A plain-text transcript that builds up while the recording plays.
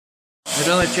It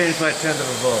only changed by 1/10 of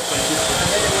a volt.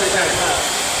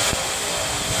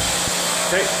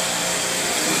 Okay.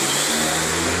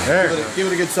 There. Give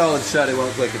it a good solid shut. It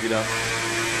won't click if you don't.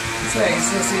 So you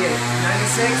still see it.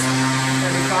 96,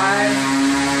 95,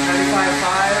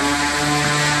 95.5,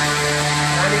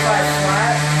 95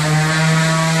 flat.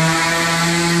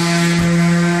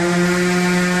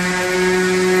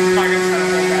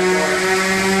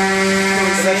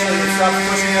 Stop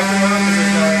pushing up the moon because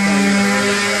there's no air coming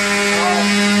in.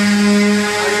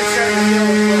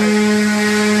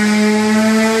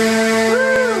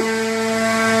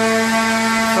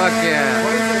 Fuck yeah.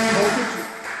 What is that voltage?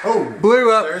 Oh,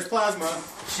 Blew up. there's plasma.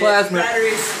 Plasma.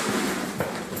 Batteries.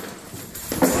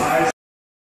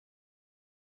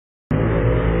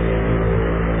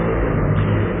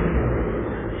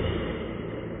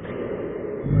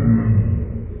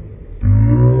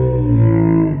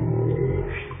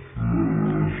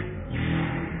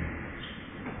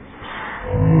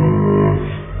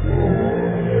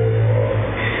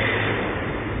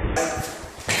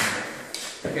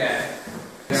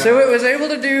 So it was able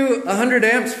to do 100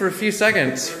 amps for a few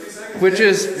seconds, which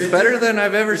is better than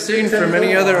I've ever seen from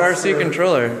any other RC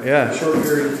controller. Yeah. Short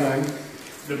period of time.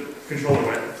 The controller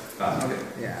went. Okay.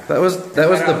 Yeah. That was the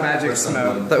magic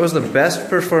smoke. that was the best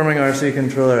performing RC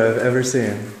controller I've ever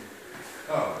seen.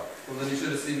 Oh, well then you should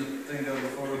have seen the thing going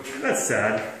before. That's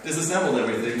sad. Disassembled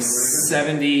everything.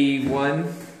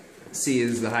 71 C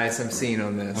is the highest I'm seeing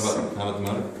on this. How about the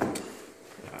motor?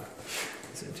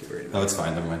 Oh, it's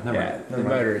fine. Never mind. Never mind. The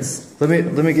motor is. Let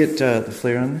me get the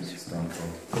flare on this. Stone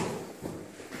cold.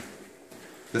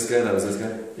 This guy? That was this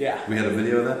guy? Yeah. We had a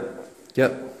video of that?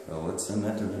 Yep. Well, let's send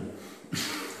that to them.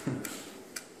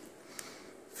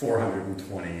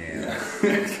 420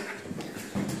 amps.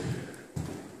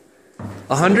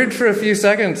 100 for a few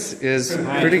seconds is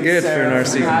pretty good for an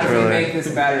RC How do we controller. make this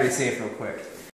battery safe real quick?